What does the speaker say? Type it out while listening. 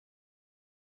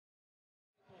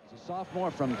Sophomore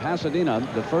from Pasadena,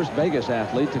 the first Vegas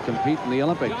athlete to compete in the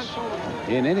Olympics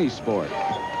in any sport.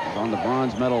 He's on the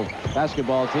bronze medal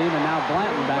basketball team, and now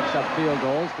Blanton backs up field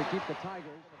goals to keep the Tigers.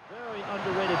 Very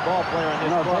underrated ball player in this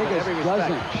club. Vegas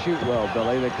doesn't shoot well,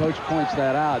 Billy. The coach points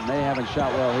that out, and they haven't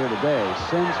shot well here today.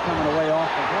 Sims coming away off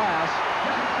the glass,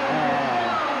 and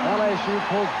LSU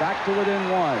pulls back to within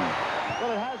one.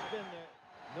 Well, it has been there.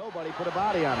 Nobody put a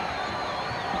body on it.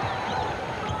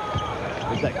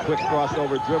 There's that quick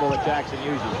crossover dribble that Jackson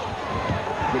uses.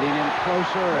 Getting in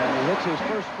closer, and he hits his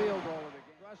first field goal of the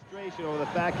game. Frustration over the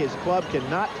fact his club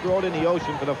cannot throw it in the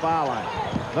ocean for the foul line.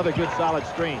 Another good solid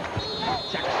screen.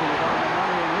 Jackson is on the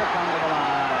money, and here comes the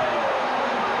line.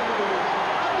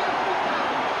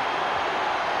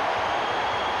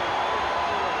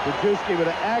 Krajewski with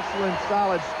an excellent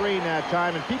solid screen that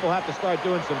time, and people have to start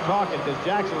doing some talking because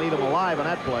Jackson will eat him alive on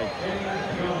that play.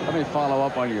 Let me follow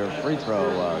up on your free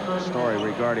throw story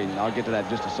regarding, I'll get to that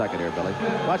in just a second here, Billy.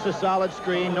 Watch the solid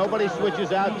screen. Nobody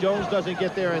switches out. Jones doesn't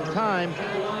get there in time.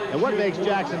 And what makes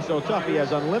Jackson so tough, he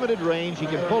has unlimited range. He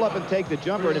can pull up and take the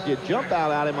jumper, and if you jump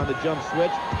out at him on the jump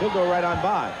switch, he'll go right on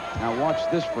by. Now watch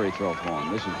this free throw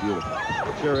form. This is beautiful.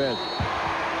 It sure is.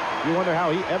 You wonder how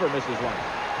he ever misses one.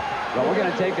 Well, we're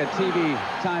going to take a TV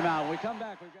timeout. When we come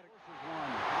back, we've got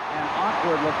an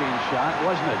awkward-looking shot,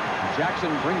 wasn't it?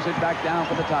 Jackson brings it back down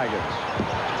for the Tigers.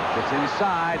 It's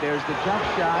inside. There's the jump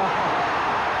shot.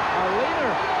 A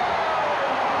leader.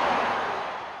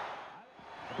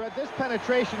 Brett, this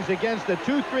penetration's against the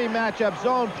 2-3 matchup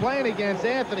zone, playing against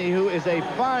Anthony, who is a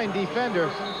fine defender,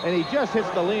 and he just hits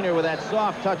the leaner with that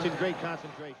soft touch and great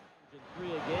concentration. 3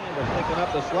 a game, but picking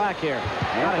up the slack here.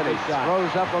 Anthony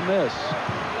throws up a miss.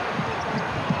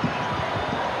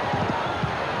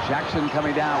 Jackson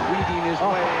coming down, weaving his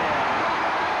way in.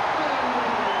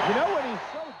 You know when he's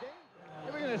so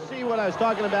dangerous? We're going to see what I was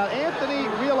talking about. Anthony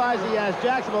realized he has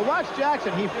Jackson, but watch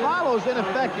Jackson. He follows, in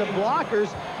effect, the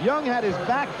blockers. Young had his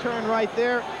back turned right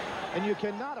there, and you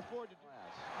cannot afford to do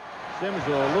that. Sims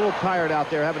was a little tired out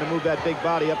there having to move that big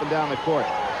body up and down the court.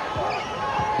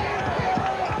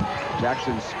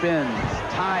 Jackson spins,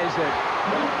 ties it.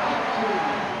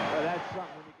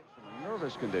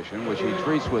 Condition, which he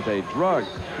treats with a drug.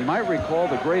 You might recall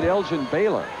the great Elgin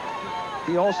Baylor.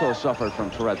 He also suffered from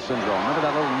Tourette syndrome. Remember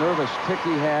that little nervous tick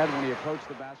he had when he approached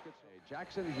the basket?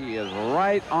 Jackson, he is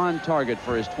right on target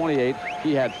for his 28.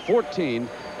 He had 14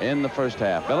 in the first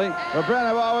half. Billy? Well, Brent,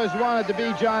 I've always wanted to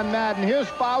be John Madden. Here's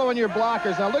following your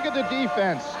blockers. Now look at the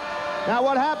defense. Now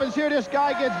what happens here, this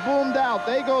guy gets boomed out.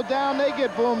 They go down, they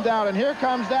get boomed out. And here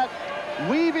comes that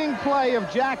weaving play of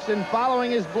Jackson following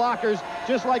his blockers,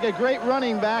 just like a great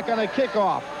running back on a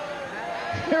kickoff.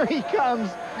 Here he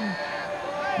comes.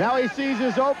 Now he sees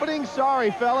his opening. Sorry,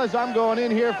 fellas, I'm going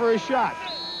in here for a shot.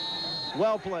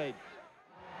 Well played.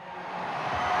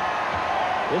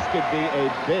 This could be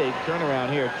a big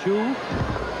turnaround here. 2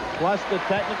 plus the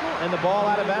technical and the ball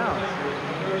out of bounds.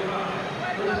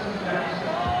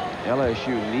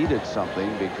 LSU needed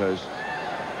something because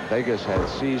Vegas had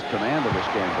seized command of this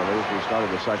game, Billy, as we started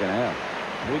the second half.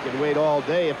 We could wait all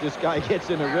day if this guy gets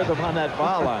in a rhythm on that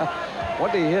foul line.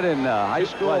 What did he hit in high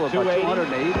school? What, about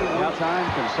 280 one time,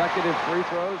 consecutive free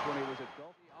throws when he was at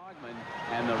Gulfie Ogman.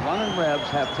 And the Runnin Rebs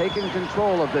have taken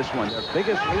control of this one, their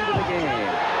biggest lead of the game.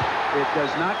 It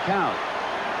does not count.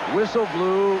 Whistle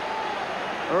blew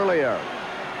earlier.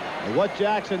 And what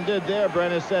Jackson did there,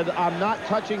 Brennan, said, I'm not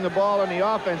touching the ball in the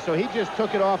offense, so he just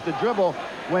took it off the dribble,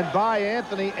 went by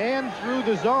Anthony and through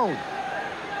the zone.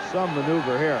 Some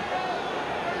maneuver here.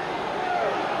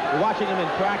 We're watching him in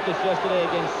practice yesterday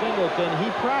against Singleton. He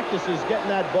practices getting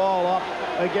that ball up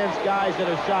against guys that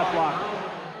are shot blockers.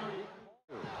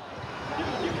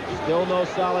 Still no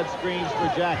solid screens for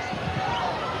Jackson.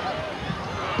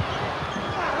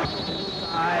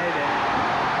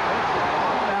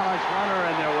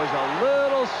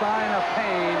 Sign of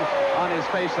pain on his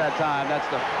face that time. That's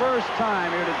the first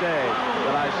time here today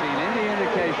that I've seen any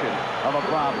indication of a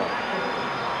problem.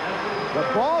 The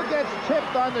ball gets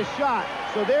tipped on the shot,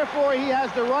 so therefore he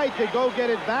has the right to go get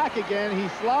it back again. He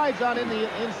slides on in the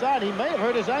inside. He may have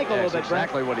hurt his ankle a little bit. That's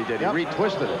exactly what he did. Yep. He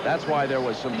retwisted it. That's why there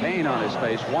was some pain on his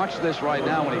face. Watch this right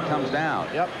now when he comes down.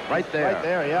 Yep. Right there. Right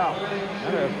there, yeah.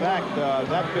 Matter of fact,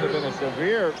 that could have been a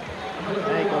severe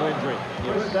ankle injury.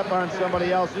 You step on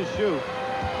somebody else's shoe.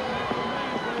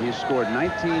 He scored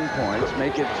 19 points,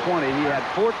 make it 20. He had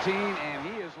 14, and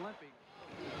he is limping.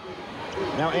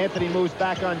 Now Anthony moves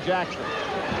back on Jackson.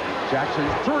 Jackson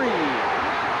 3. Now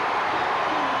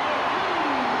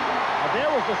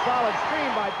there was the solid screen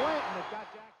by Blanton that got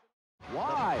Jackson.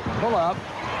 Wide. Pull up.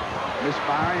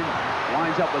 Misfiring.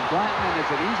 Winds up with Blanton, and it's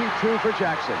an easy 2 for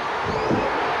Jackson.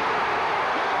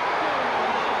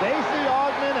 Stacey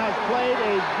Augmon has played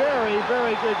a very,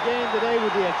 very good game today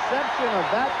with the exception of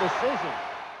that decision.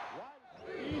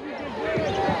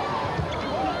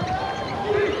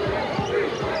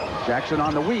 Jackson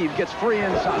on the weave, gets free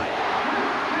inside.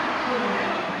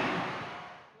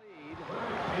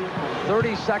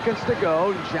 30 seconds to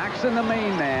go. Jackson the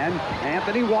main man.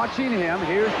 Anthony watching him.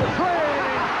 Here's the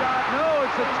trailing shot. No,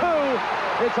 it's a two.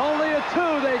 It's only a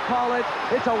two, they call it.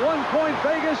 It's a 1-point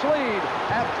Vegas lead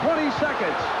at 20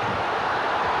 seconds.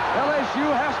 LSU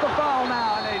has to foul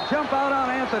now, and they jump out on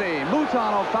Anthony.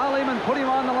 Mouton will foul him and put him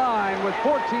on the line with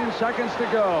 14 seconds to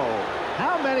go.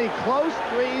 How many close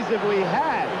threes have we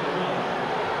had?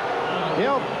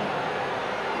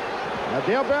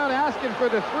 Dale Brown asking for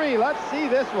the three. Let's see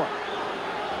this one.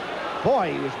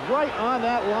 Boy, he was right on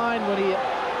that line when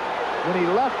he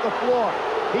left the floor.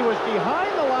 He was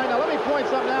behind the line. Now, let me point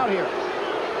something out here.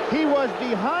 He was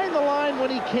behind the line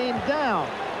when he came down,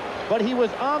 but he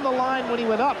was on the line when he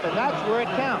went up, and that's where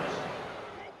it counts.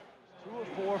 2 of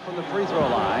 4 from the free throw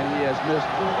line. He has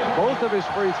missed both of his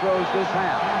free throws this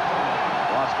half.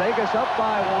 Las Vegas up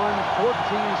by 1, 14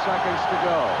 seconds to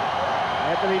go.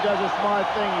 Anthony does a smart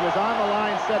thing. He was on the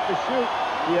line set to shoot.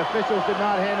 The officials did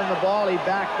not hand him the ball. He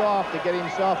backed off to get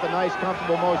himself a nice,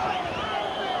 comfortable motion.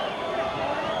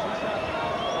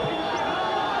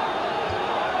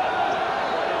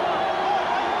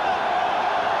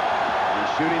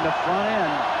 He's shooting the front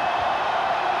end.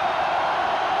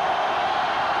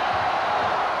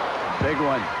 Big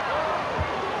one.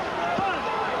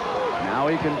 Now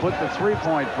he can put the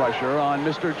three-point pressure on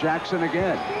Mr. Jackson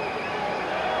again.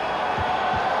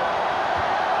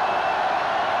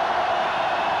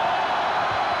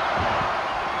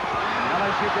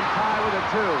 You can tie with a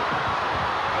two.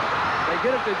 They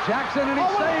get it to Jackson, and he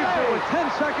saves it with 10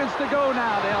 seconds to go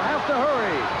now. They'll have to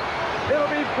hurry. It'll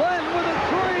be Glenn with a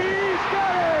three. He's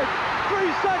got it. 3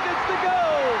 seconds to go.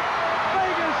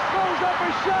 Vegas throws up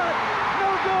a shot. No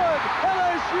good.